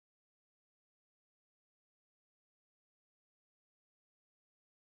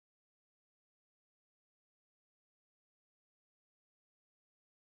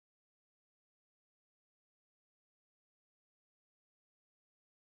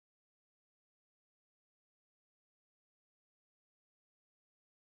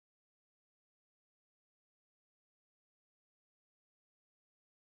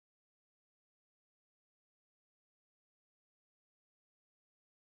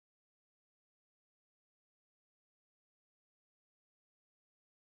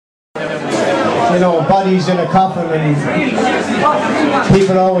you know, bodies in a coffin, and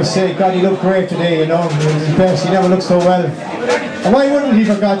people always say, God, he looked great today, you know, he's the best, he never looked so well. And why wouldn't he,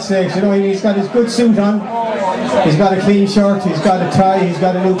 for God's sakes, you know, he's got his good suit on, he's got a clean shirt, he's got a tie, he's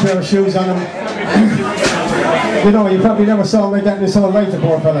got a new pair of shoes on him. You know, you probably never saw him like that in his whole life, the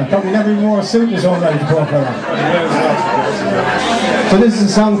poor fella. Probably never even wore a suit in his whole life, the poor fella. So this is a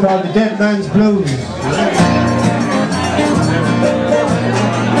song called The Dead Man's Blues.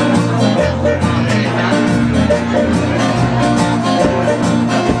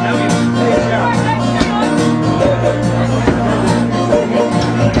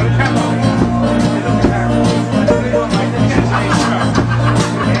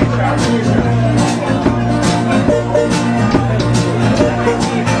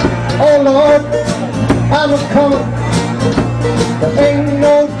 I'm a-comin', there ain't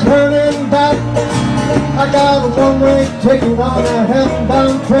no turning back. I got a one-way ticket on a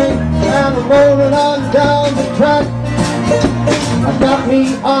heaven-bound train, and I'm rolling on down the track. I got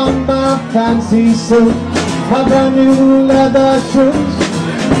me on my fancy suit, my brand new leather shoes,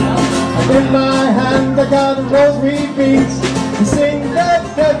 and in my hand I got a rosary beads to sing that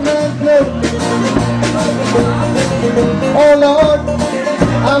Dead Man's Blues. Oh Lord,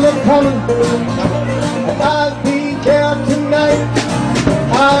 I'm a-comin', I'll be there tonight.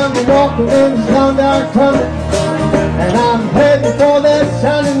 I'm walking in this long dark tunnel, and I'm heading for that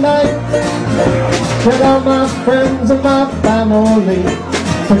shining light. Check out my friends and my family,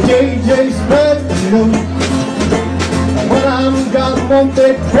 so JJ spread the news. When I'm gone, won't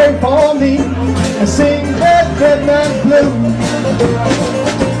they pray for me and sing that Dead Man's Blues?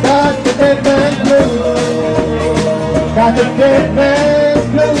 Got the Dead Man's Blues, got the Dead Man's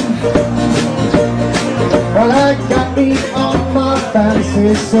Blues. Well, I got me on my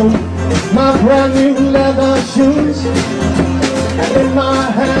fancy suit, my brand new leather shoes, and in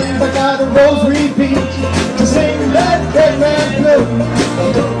my hands I got a rosary bead to sing that Dead Man's Blues.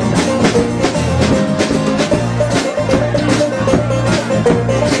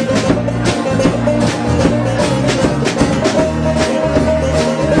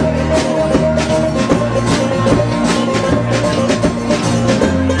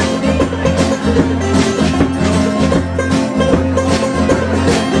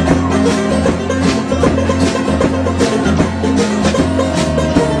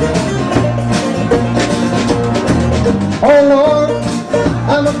 Oh Lord,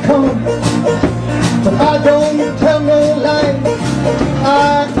 I'm a-comin', but I don't tell no lie.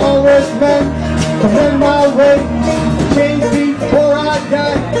 I always meant to mend my ways, change before I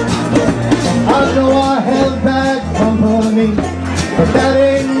die. I know I held bad company, but that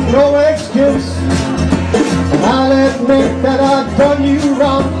ain't no excuse. And I'll admit that I've done you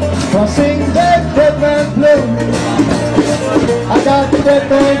wrong, so sing that Dead Man's Blues. I got the Dead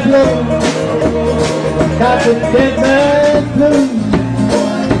Man's Blues, got the Dead Man's Blues.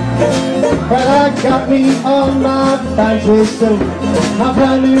 Well, I got me on my fancy suit, my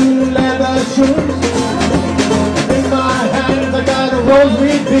brand new leather shoes. In my hands I got a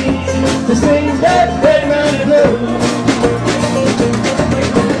rosary bead to sing that Dead Man's Blues.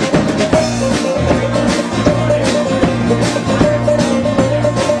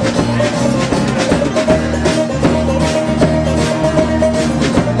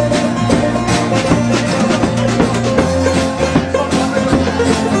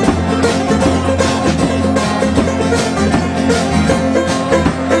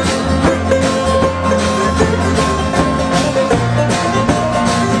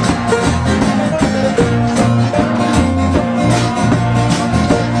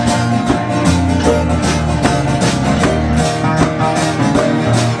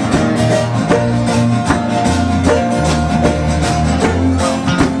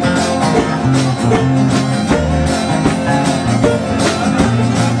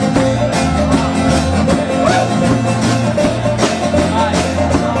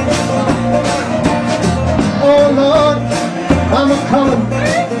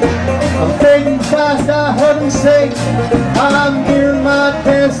 I'm fading fast, I heard him say, I'm near my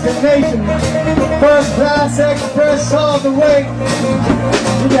destination, first class express all the way.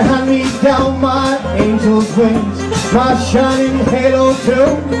 Will you hand me down my angel's wings, my shining halo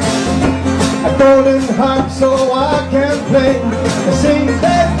too, a golden harp so I can play and sing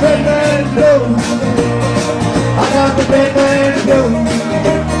that Dead Man's Blues. I got the Dead Man's Blues,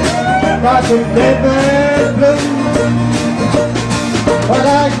 got the Dead Man's Blues. Well,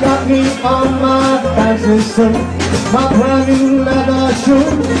 I got me on my fancy suit, my brand new leather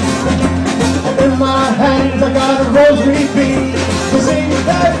shoes. In my hands I got a rosary bead to sing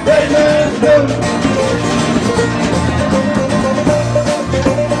that Dead Man's Blues.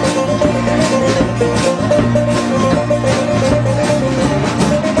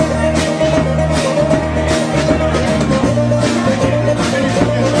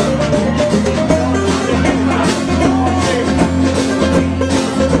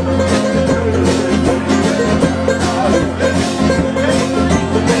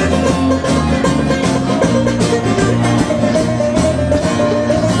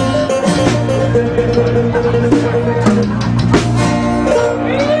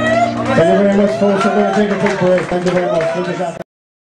 much, folks. I'm going to take a quick break. Thank you very much.